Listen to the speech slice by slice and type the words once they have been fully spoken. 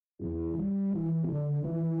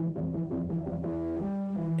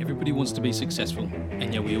Everybody wants to be successful,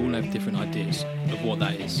 and yet we all have different ideas of what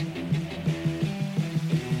that is.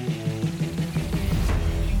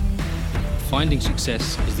 Finding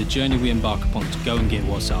success is the journey we embark upon to go and get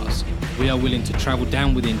what's ours. We are willing to travel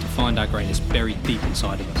down within to find our greatness buried deep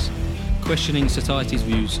inside of us, questioning society's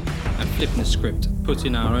views and flipping the script,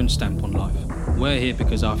 putting our own stamp on life. We're here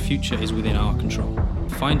because our future is within our control.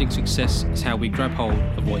 Finding success is how we grab hold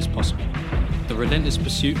of what is possible. The relentless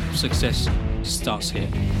pursuit of success starts here.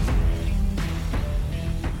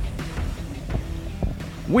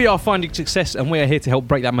 We are Finding Success, and we are here to help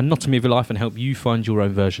break that monotony of your life and help you find your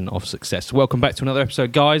own version of success. Welcome back to another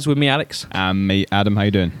episode, guys, with me, Alex. And me, Adam. How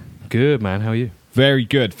you doing? Good, man. How are you? Very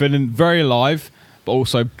good. Feeling very alive, but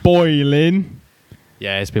also boiling.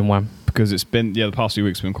 Yeah, it's been one. Because it's been, the past few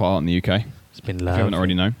weeks have been quite hot in the UK. It's been If you loud. haven't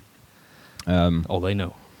already known. They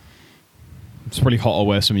know. It's probably hotter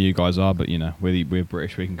where some of you guys are, but, we're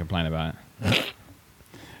British, we can complain about it.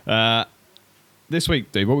 This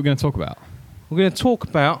week, dude, what are we going to talk about? We're going to talk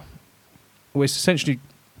about, it's essentially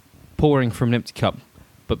pouring from an empty cup,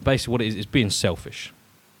 but basically what it is being selfish,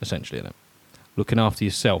 essentially, isn't it? Looking after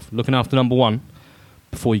yourself, looking after number one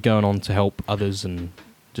before you're going on to help others and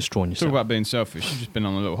destroying yourself. Talk about being selfish. You've just been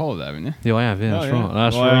on a little holiday, haven't you? Yeah, I have, yeah, that's right.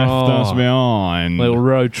 That's That's right. behind. Little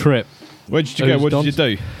road trip. Where did you go? What did you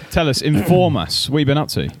do? Tell us, inform us. What have you been up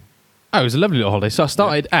to? Oh, it was a lovely little holiday. So I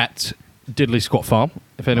started at Diddley Squat Farm.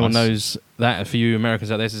 If anyone Nice. knows that, for you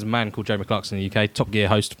Americans out there, this is a man called Jamie Clarkson in the UK, Top Gear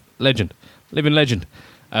host, legend, living legend.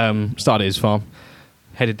 Started at his farm,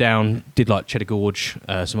 headed down, did like Cheddar Gorge,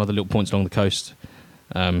 some other little points along the coast,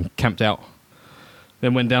 camped out,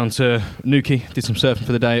 then went down to Newquay, did some surfing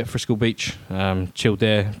for the day at Frisco Beach, chilled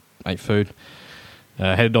there, ate food,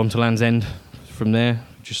 headed on to Land's End from there,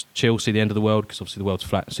 just chill, see the end of the world, because obviously the world's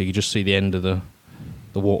flat, so you can just see the end of the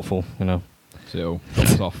waterfall, you know. So it all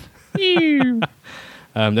drops off.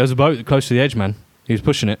 There was a boat close to the edge, man. He was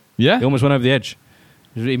pushing it. Yeah? He almost went over the edge.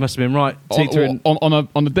 He must have been right. On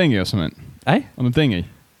a dinghy or something? Eh? On a dinghy?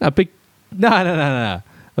 A big... No.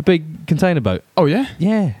 A big container boat. Oh, yeah?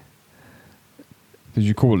 Yeah. Did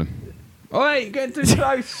you call him? Oh, hey, you're getting too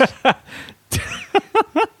close.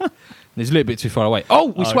 He's a little bit too far away. Oh,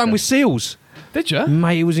 we swam okay. with seals. Did you?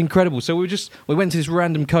 Mate, it was incredible. So we went to this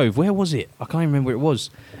random cove. Where was it? I can't even remember where it was.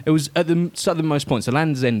 It was at the southernmost point. So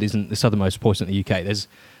Land's End isn't the southernmost point in the UK. I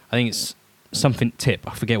think it's something tip.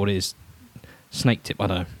 I forget what it is. Snake tip. I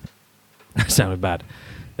don't know. That sounded bad.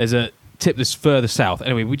 There's a tip that's further south.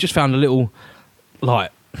 Anyway, we just found a little,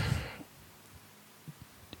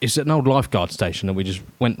 it's an old lifeguard station, and we just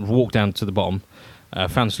walked down to the bottom,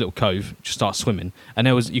 found this little cove, just started swimming, and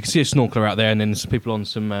you can see a snorkeler out there, and then there's some people on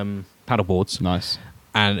some paddle boards. Nice.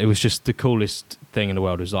 And it was just the coolest thing in the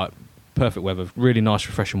world. It was like perfect weather, really nice,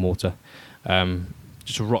 refreshing water.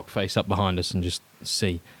 Just a rock face up behind us and just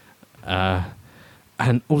sea. And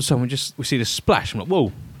all of a sudden we see this splash. I'm like,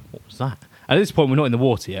 whoa, what was that? At this point, we're not in the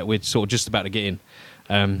water yet. We're sort of just about to get in.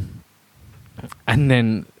 And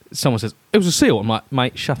then someone says, it was a seal. I'm like,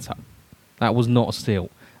 mate, shut up. That was not a seal.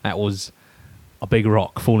 That was a big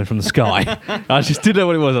rock falling from the sky. I just didn't know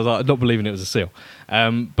what it was. I was like, not believing it was a seal.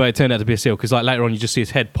 But it turned out to be a seal, because later on you just see his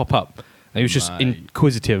head pop up, and he was just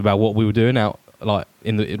inquisitive about what we were doing out on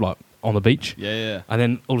the beach. Yeah. And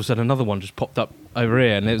then all of a sudden another one just popped up over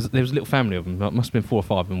here, and there was a little family of them. It must have been 4 or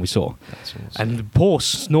 5 of them we saw. That's awesome. And the poor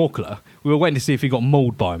snorkeler, we were waiting to see if he got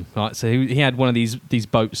mauled by him. Right? So he had one of these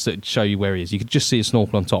boats that show you where he is. You could just see a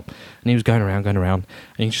snorkel on top, and he was going around, and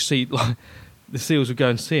you just see the seals would go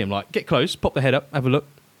and see him, get close, pop the head up, have a look,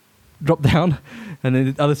 drop down, and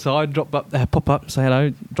then the other side, drop up, pop up, say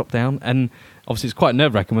hello, drop down, and obviously it's quite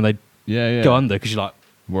nerve-wracking when they go under, because you're like,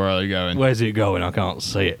 where are they going? where's it going? I can't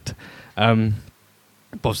see it. But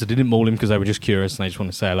obviously they didn't maul him because they were just curious and they just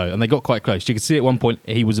wanted to say hello, and they got quite close. You could see at one point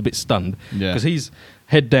he was a bit stunned, because he's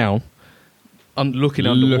head down, looking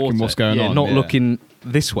underwater, looking what's going on, not looking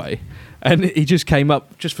this way, and he just came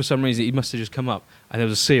up. Just for some reason, he must have just come up, and there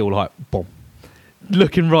was a seal boom,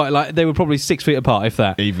 looking right, they were probably 6 feet apart, if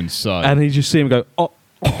that. Even so. And he just see him go,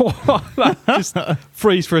 just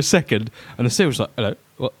freeze for a second, and the seal was like, hello,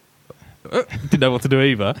 what? Didn't know what to do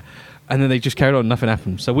either. And then they just carried on, nothing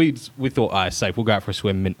happened. So we thought, it's safe, we'll go out for a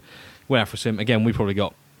swim. Went out for a swim. Again, we probably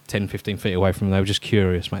got 10, 15 feet away from them. They were just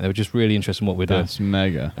curious, mate. They were just really interested in what we're doing. That's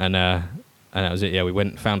mega. And that was it, yeah. We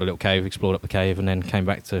went, found a little cave, explored up the cave, and then came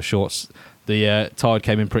back to shorts. The tide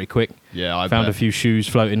came in pretty quick. Yeah, I found bet. a few shoes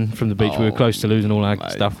floating from the beach. We were close to losing all our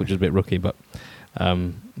mate. stuff, which was a bit rookie, but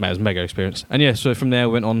mate, it was a mega experience. And yeah, so from there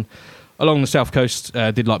we went on along the south coast,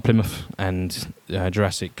 did Plymouth and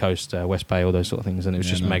Jurassic Coast, West Bay, all those sort of things, and it was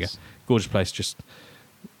just mega. Gorgeous place, just,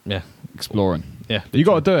 yeah. Exploring. Yeah. You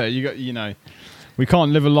got to do it. You got, We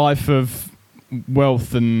can't live a life of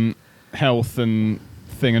wealth and health and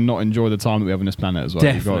thing and not enjoy the time that we have on this planet as well.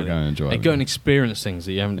 Definitely. You've got to go and enjoy it. And go and experience things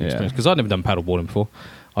that you haven't Yeah. experienced. Because I'd never done paddleboarding before.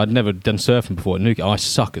 I'd never done surfing before at Newcastle. I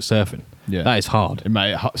suck at surfing. Yeah. That is hard.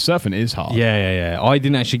 Mate, surfing is hard. Yeah. I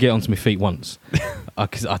didn't actually get onto my feet once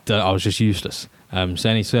because I was just useless. So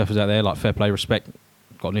any surfers out there, like fair play, respect.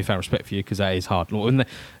 Got newfound respect for you because that is hard.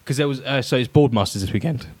 Because there was so it's Boardmasters this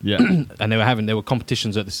weekend. Yeah. And there were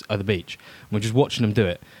competitions at the beach. And we're just watching them do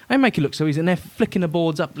it. They make it look so easy, and they're flicking the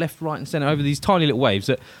boards up left, right, and centre over these tiny little waves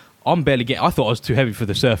that I'm barely getting. I thought I was too heavy for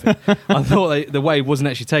the surfing. I thought the wave wasn't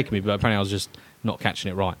actually taking me, but apparently I was just not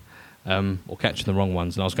catching it right, or catching the wrong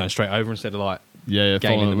ones, and I was going straight over instead of like Yeah,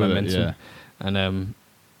 gaining the following with momentum. it, yeah. And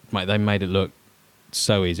mate, they made it look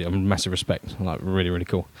so easy. Massive respect. Like really, really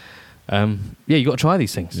cool. You got to try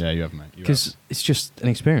these things. Yeah, you have, mate. Because it's just an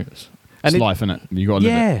experience. It's And life, isn't it? You got to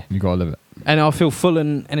live Yeah. it. You got to live it. And I feel full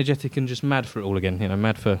and energetic and just mad for it all again. You know,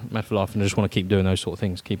 mad for life, and I just want to keep doing those sort of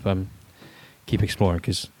things. Keep exploring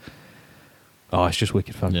because it's just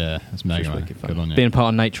wicked fun. Yeah, it's It's mega, just mate. wicked fun. Good on you. Being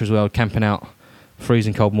part of nature as well, camping out,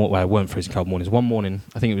 freezing cold morning. Well, it weren't freezing cold mornings. One morning,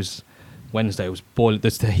 I think it was Wednesday. It was boiling.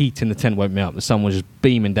 The heat in the tent woke me up. The sun was just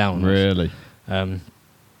beaming down on us. Really?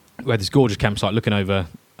 We had this gorgeous campsite looking over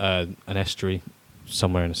an estuary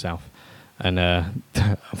somewhere in the south, and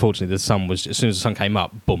unfortunately the sun was, as soon as the sun came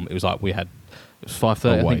up, boom, it was like it was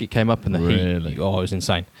 5:30 I think it came up, and the Really? heat, it was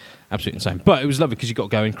insane, absolutely insane. But it was lovely because you got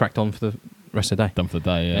going, cracked on for the rest of the day. Done for the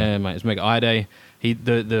day, yeah. Yeah, mate, it's mega. I had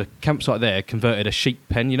the campsite there converted a sheep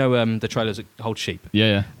pen, the trailers that hold sheep.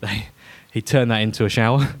 Yeah. He turned that into a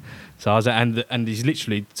shower. So I was and he's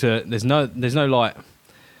literally there's no light.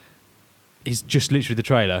 He's just literally the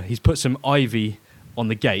trailer. He's put some ivy on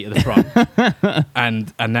the gate at the front,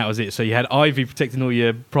 and that was it. So you had ivy protecting all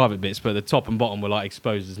your private bits, but the top and bottom were like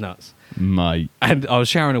exposed as nuts. Mate. And I was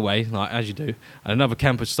showering away, like as you do, and another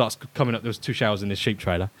camper starts coming up. There was 2 showers in this sheep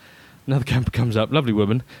trailer. Another camper comes up, lovely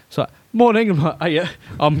woman. It's like, morning. I'm like, hey,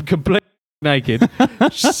 I'm completely naked,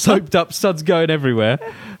 soaped up, suds going everywhere,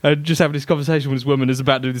 and just having this conversation with this woman who's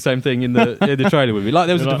about to do the same thing in the trailer with me. Like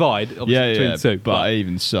there was a divide, obviously, between the two. But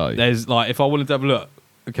even so, there's like, if I wanted to have a look,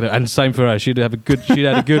 and same for her, she'd had a good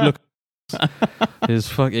look. It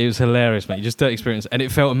was hilarious, mate. You just don't experience, and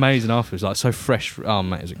it felt amazing afterwards, like so fresh. Oh,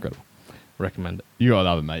 mate, it was incredible. Recommend it. you gotta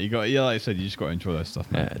love it, mate. Like I said, you just gotta enjoy that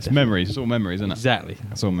stuff, mate. Yeah, It's definitely. memories. It's all memories, isn't it? Exactly.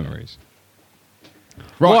 It's all memories.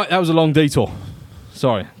 Right, that was a long detour.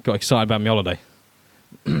 Sorry, got excited about my holiday.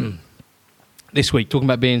 This week, talking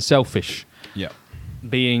about being selfish, Yeah.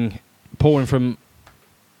 being pouring from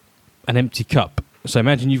an empty cup. So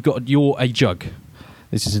imagine you're a jug.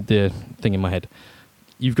 This is the thing in my head.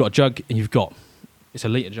 You've got a jug and it's a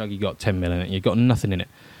litre jug, you've got 10 ml in it, you've got nothing in it.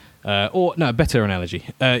 Or, no, a better analogy.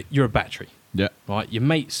 You're a battery, Yeah. right? Your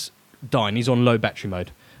mate's dying, he's on low battery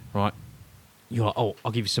mode, right? You're like, oh,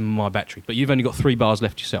 I'll give you some of my battery. But you've only got 3 bars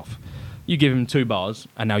left yourself. You give him 2 bars,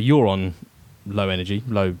 and now you're on low energy,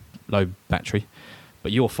 low battery.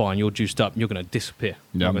 But you're fine, you're juiced up, and you're going to disappear.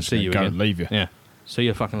 Yeah, I'm I'm going to just see gonna you go again. and leave you. Yeah. So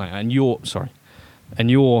you're fucking late. And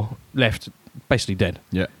you're left basically dead.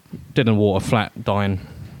 Yeah. Dead in the water, flat, dying.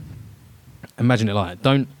 Imagine it like that.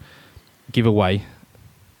 Don't give away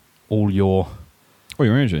all your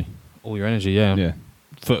energy. yeah. Yeah.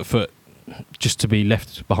 For just to be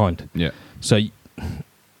left behind. Yeah. So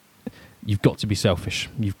you've got to be selfish.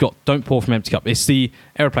 Don't pour from empty cup. It's the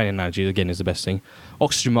aeroplane analogy, again, is the best thing.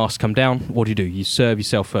 Oxygen masks come down. What do? You serve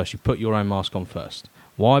yourself first. You put your own mask on first.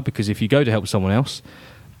 Why? Because if you go to help someone else,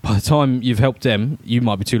 by the time you've helped them, you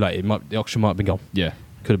might be too late. The oxygen might have been gone. Yeah.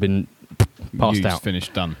 Could have been passed Used, out.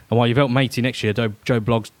 finished, done. And while you've helped matey next year, Joe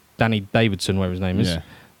Bloggs, Danny Davidson, whatever his name is, Yeah.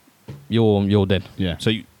 you're dead. Yeah.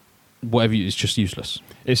 So it's just useless.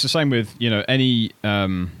 It's the same with, any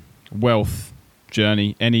wealth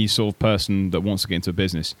journey, any sort of person that wants to get into a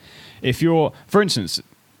business. If you're, for instance,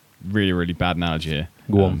 really, really bad analogy here.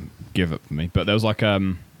 Go on. Give up for me. But there was like a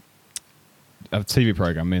TV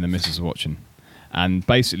program me and the missus were watching. And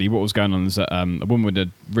basically what was going on is that a woman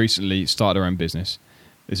had recently started her own business.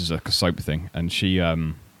 This is like a soap thing. And she,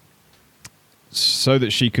 so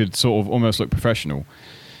that she could sort of almost look professional,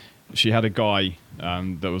 she had a guy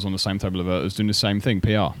that was on the same table of her that was doing the same thing,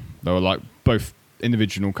 PR. They were like both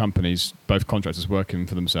individual companies, both contractors working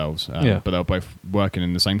for themselves, but they were both working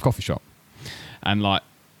in the same coffee shop. And like,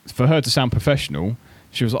 for her to sound professional,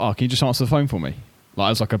 she was like, "Oh, can you just answer the phone for me?"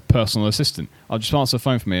 Like as like a personal assistant. "I'll just answer the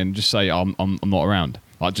phone for me and just say I'm not around.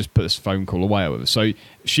 Like just put this phone call away or whatever." So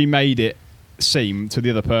she made it seem to the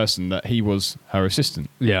other person that he was her assistant.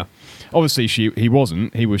 Yeah. Obviously, he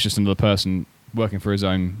wasn't. He was just another person working for his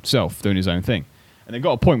own self, doing his own thing. And it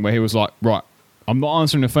got a point where he was like, "Right, I'm not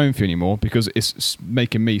answering the phone for you anymore because it's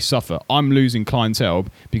making me suffer. I'm losing clientele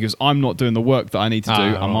because I'm not doing the work that I need to do.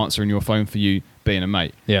 I'm answering your phone for you being a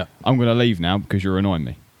mate. Yeah. I'm going to leave now because you're annoying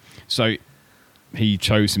me. So he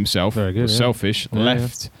chose himself, Very good, was selfish,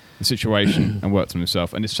 left the situation and worked on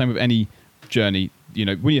himself. And it's the same with any journey. You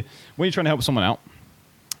know, when you're trying to help someone out,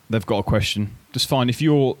 they've got a question. Just fine. If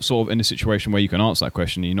you're sort of in a situation where you can answer that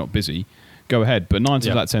question and you're not busy, go ahead. But 9 times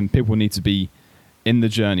out of 10, people need to be in the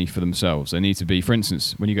journey for themselves. They need to be, for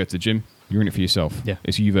instance, when you go to the gym, you're in it for yourself. Yeah.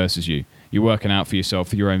 It's you versus you. You're working out for yourself,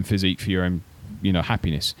 for your own physique, for your own,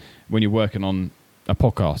 happiness. When you're working on a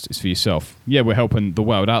podcast, it's for yourself. Yeah, we're helping the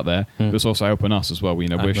world out there, but it's also helping us as well.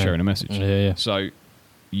 We're sharing a message. Yeah. So,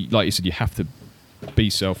 like you said, you have to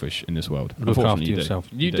be selfish in this world. Look after yourself.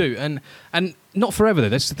 You do. And not forever though.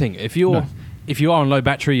 That's the thing. If you are on low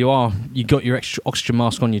battery, you got your extra oxygen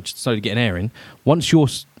mask on, you're slowly getting air in. Once you're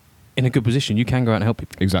in a good position, you can go out and help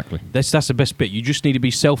people. Exactly. That's the best bit. You just need to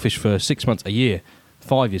be selfish for 6 months, a year,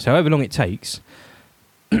 5 years, however long it takes.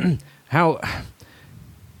 How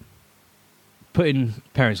putting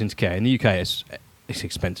parents into care in the UK it's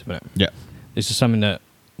expensive, isn't it? Yeah. This is something that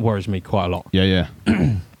worries me quite a lot. Yeah.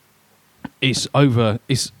 It's the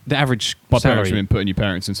average By salary. parents, I mean putting your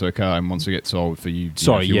parents into a car and once it gets old for you.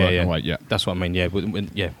 Sorry, if you're yeah. Away, yeah. That's what I mean. Yeah,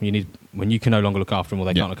 you need when you can no longer look after them or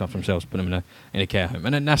they can't look after themselves, put them in a care home.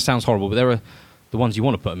 And then that sounds horrible, but there are the ones you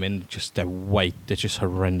want to put them in. They're just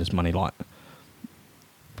horrendous money, like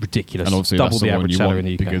ridiculous. And obviously, double that's the average salary in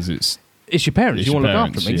the UK because it's your parents. You want to look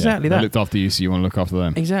after them. Exactly that. They looked after you, so you want to look after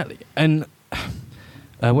them. Exactly. And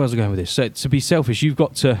where was I going with this? So to be selfish, you've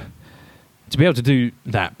got to be able to do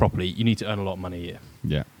that properly. You need to earn a lot of money a year.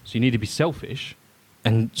 Yeah. So you need to be selfish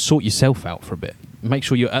and sort yourself out for a bit. Make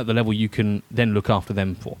sure you're at the level you can then look after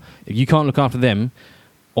them for. If you can't look after them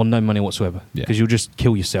on no money whatsoever, because you'll just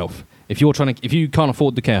kill yourself. If you can't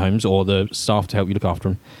afford the care homes or the staff to help you look after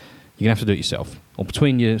them, you're gonna have to do it yourself or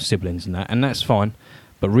between your siblings and that's fine.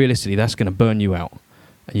 But realistically, that's going to burn you out.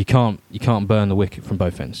 And you can't burn the wick from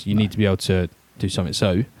both ends. You need to be able to do something.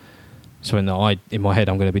 So something that in my head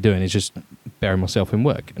I'm going to be doing is just burying myself in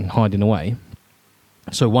work and hiding away.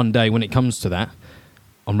 So one day when it comes to that,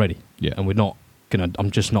 I'm ready. Yeah. And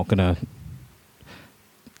I'm just not gonna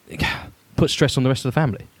put stress on the rest of the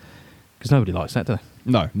family because nobody likes that, do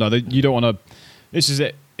they? No, you don't want to. This is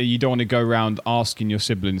it. You don't want to go around asking your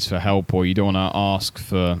siblings for help, or you don't want to ask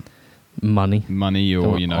for money,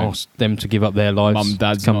 or ask them to give up their lives. Mum,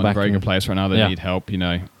 dad's come not in a back very good place right now. They need help.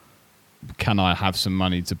 Can I have some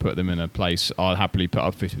money to put them in a place? I'll happily put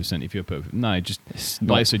up 50% if you're put. No, just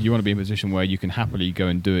like I said, you want to be in a position where you can happily go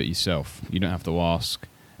and do it yourself. You don't have to ask.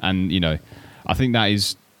 And I think that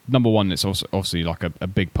is number one. It's also obviously like a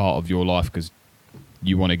big part of your life because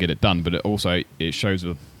you want to get it done. But it shows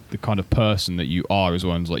the kind of person that you are as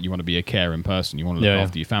well. And like you want to be a caring person. You want to look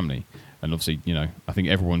after your family. And obviously, I think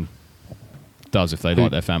everyone does if they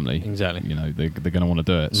like their family. Exactly. They're going to want to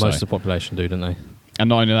do it. Most of the population do, don't they? And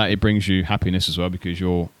not only that, it brings you happiness as well because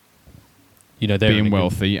you're they're being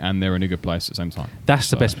wealthy and they're in a good place at the same time. That's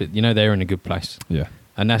the best bit. They're in a good place. Yeah.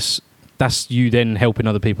 And that's you then helping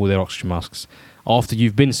other people with their oxygen masks. After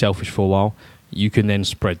you've been selfish for a while, you can then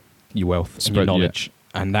spread your wealth and your knowledge.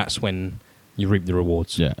 Yeah. And that's when you reap the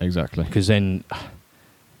rewards. Yeah, exactly. Because then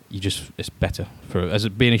it's better. As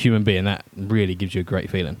being a human being, that really gives you a great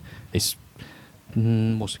feeling. It's,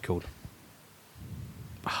 what's it called?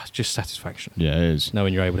 It's just satisfaction. Yeah, it is.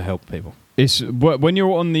 Knowing you're able to help people. It's when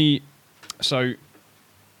you're on the... So,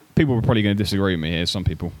 people are probably going to disagree with me here, some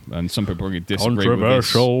people. And some people are going to disagree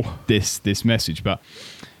with this message. But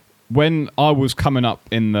when I was coming up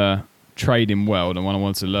in the trading world and when I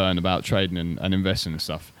wanted to learn about trading and investing and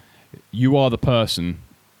stuff, you are the person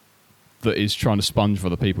that is trying to sponge for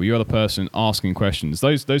the people. You're the person asking questions.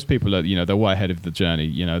 Those people are, they're way ahead of the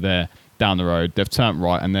journey. They're down the road, they've turned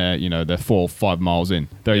right, and they're 4 or 5 miles in.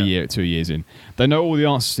 They're a year, 2 years in. They know all the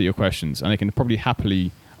answers to your questions, and they can probably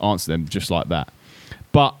happily answer them just like that.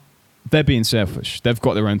 But they're being selfish. They've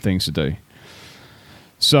got their own things to do.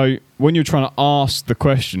 So when you're trying to ask the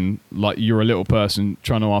question, like you're a little person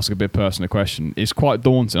trying to ask a big person a question, it's quite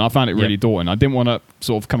daunting. I found it really daunting. I didn't want to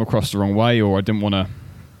sort of come across the wrong way, or I didn't want to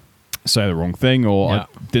say the wrong thing, or I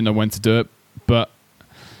didn't know when to do it. But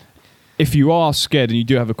if you are scared and you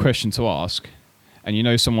do have a question to ask,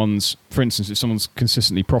 and someone's, for instance, if someone's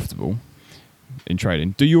consistently profitable in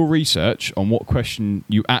trading, do your research on what question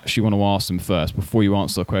you actually want to ask them first before you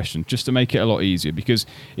answer the question, just to make it a lot easier. Because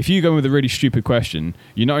if you go with a really stupid question,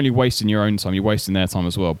 you're not only wasting your own time, you're wasting their time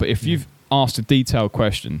as well. But if you've asked a detailed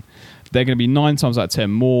question, they're going to be 9 times out of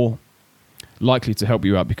 10 more likely to help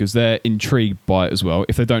you out because they're intrigued by it as well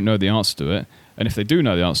if they don't know the answer to it. And if they do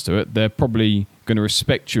know the answer to it, they're probably going to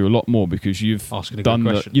respect you a lot more because you've done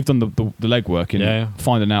the legwork in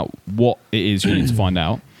finding out what it is you need to find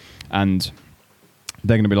out, and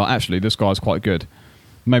they're going to be like, actually, this guy's quite good.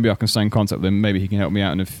 Maybe I can stay in contact with him. Maybe he can help me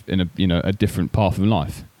out in a different path of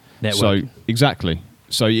life. Network. So exactly.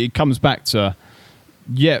 So it comes back to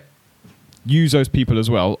use those people as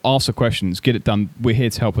well. Ask the questions. Get it done. We're here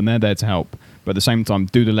to help, and they're there to help. But at the same time,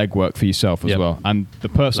 do the legwork for yourself as well. And the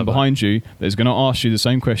person behind you that is going to ask you the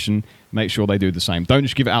same question, make sure they do the same. Don't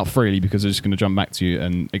just give it out freely because they're just going to jump back to you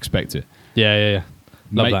and expect it. Yeah.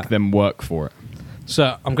 Make them work for it.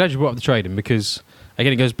 So I'm glad you brought up the trading because,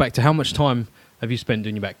 again, it goes back to how much time have you spent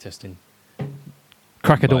doing your back testing?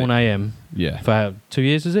 Crack of dawn AM. Yeah. For 2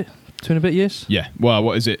 years, is it? 2 and a bit years? Yeah. Well,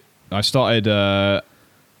 what is it? I started...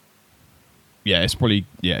 it's probably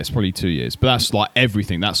 2 years. But that's like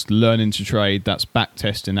everything. That's learning to trade. That's back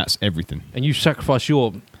testing. That's everything. And you sacrifice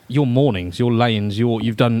your mornings, your lay-ins,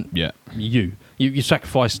 you've done... Yeah. You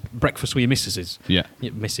sacrificed breakfast with your missuses. Yeah.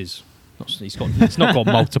 Missus. It's not got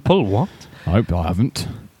multiple, what? I hope I haven't.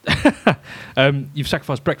 You've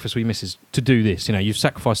sacrificed breakfast with your missus to do this. You've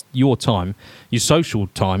sacrificed your time, your social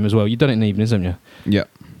time as well. You've done it in the evenings, haven't you? Yeah.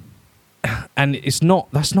 And that's not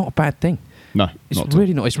a bad thing. No, it's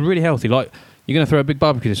really not. It's really healthy. Like, you're going to throw a big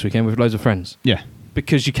barbecue this weekend with loads of friends. Yeah.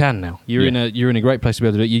 Because you can now. You're in a great place to be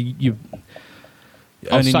able to do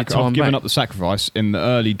it. I've given up the sacrifice in the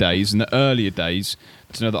earlier days,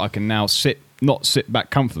 to know that I can now not sit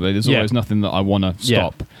back comfortably. There's always nothing that I want to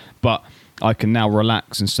stop, but I can now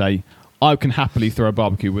relax and say I can happily throw a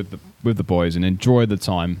barbecue with the boys and enjoy the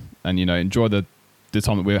time and enjoy the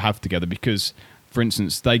time that we have together. Because, for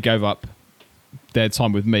instance, they gave up their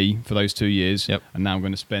time with me for those 2 years, and now I'm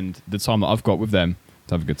going to spend the time that I've got with them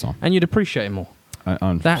to have a good time. And you'd appreciate it more.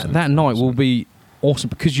 100%. That night will be awesome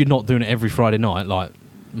because you're not doing it every Friday night like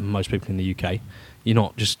most people in the UK. You're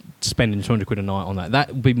not just spending 200 quid a night on that. That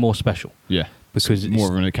would be more special. Yeah, because it's more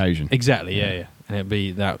of an occasion. Exactly. Yeah. And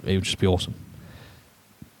it would just be awesome.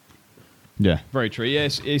 Yeah, very true. Yeah,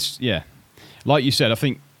 it's like you said. I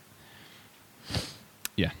think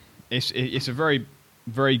it's a very,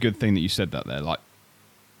 very good thing that you said that there. Like,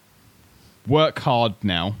 work hard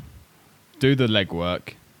now, do the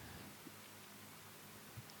legwork,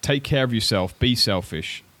 take care of yourself, be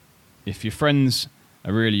selfish. If your friends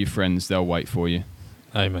are really your friends, they'll wait for you.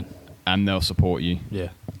 Amen. And they'll support you. Yeah.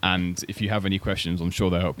 And if you have any questions, I'm sure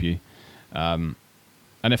they'll help you.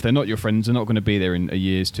 And if they're not your friends, they're not going to be there in 2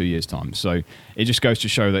 years' time. So it just goes to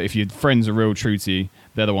show that if your friends are real true to you,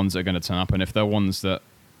 they're the ones that are going to turn up. And if they're ones that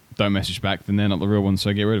don't message back, then they're not the real ones,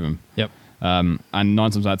 so get rid of them. Yep. And 9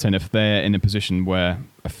 times out of 10, if they're in a position where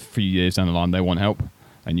a few years down the line they want help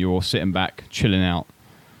and you're sitting back, chilling out,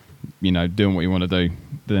 doing what you want to do,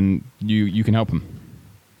 then you can help them.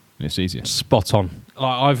 And it's easier. Spot on.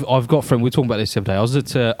 I've got a friend, we were talking about this the other day. I was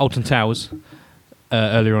at Alton Towers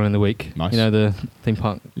earlier on in the week. Nice. The theme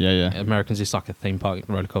park. Yeah. Americans, it's like a theme park,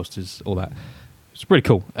 roller coasters, all that. It's pretty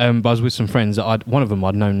cool. But I was with some friends that one of them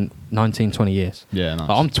I'd known 19, 20 years. Yeah, nice.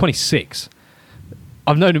 I'm 26.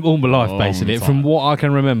 I've known him all my life, basically. From what I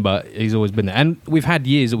can remember, he's always been there. And we've had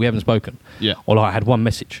years that we haven't spoken. Yeah. Or I had one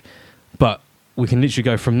message. But we can literally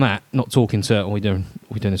go from that, not talking to, what are we doing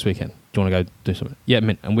this weekend? Do you want to go do something? Yeah,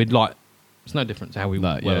 mint. And we'd it's no different to how we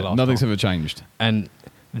were last nothing's time. ever changed. And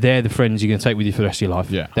they're the friends you're going to take with you for the rest of your life.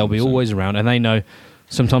 Yeah, they'll be always around, and they know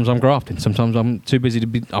sometimes I'm grafting, sometimes I'm too busy to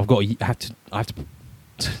be. I have to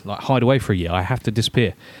like hide away for a year. I have to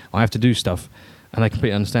disappear. I have to do stuff, and they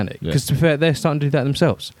completely understand it. Because to be fair, they're starting to do that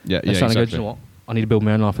themselves. Yeah, they're starting to go, do you know what? I need to build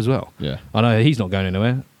my own life as well. Yeah, I know he's not going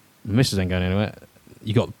anywhere. Mrs. ain't going anywhere.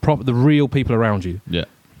 You got the real people around you. Yeah,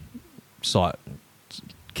 it's like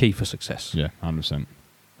key for success. Yeah, 100%.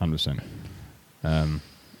 Have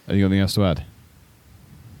you got anything else to add?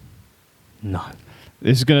 No.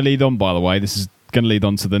 This is going to lead on, by the way. This is going to lead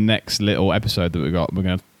on to the next little episode that we got.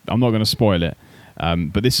 I'm not going to spoil it,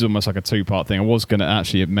 but this is almost like a 2-part thing. I was going to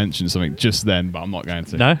actually mention something just then, but I'm not going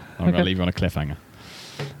to. No? I'm going to leave you on a cliffhanger.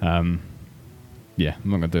 Yeah, I'm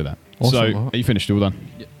not going to do that. Awesome. So, are you finished? All done?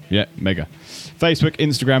 Yeah, mega. Facebook,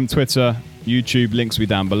 Instagram, Twitter, YouTube, links will be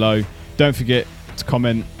down below. Don't forget to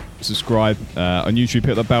comment, subscribe on YouTube,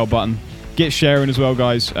 hit the bell button. Get sharing as well,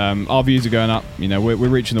 guys. Our views are going up. We're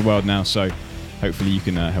reaching the world now, so hopefully you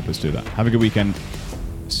can help us do that. Have a good weekend.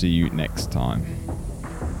 See you next time.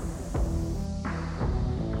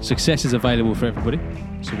 Success is available for everybody,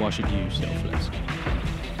 so why should you settle for less?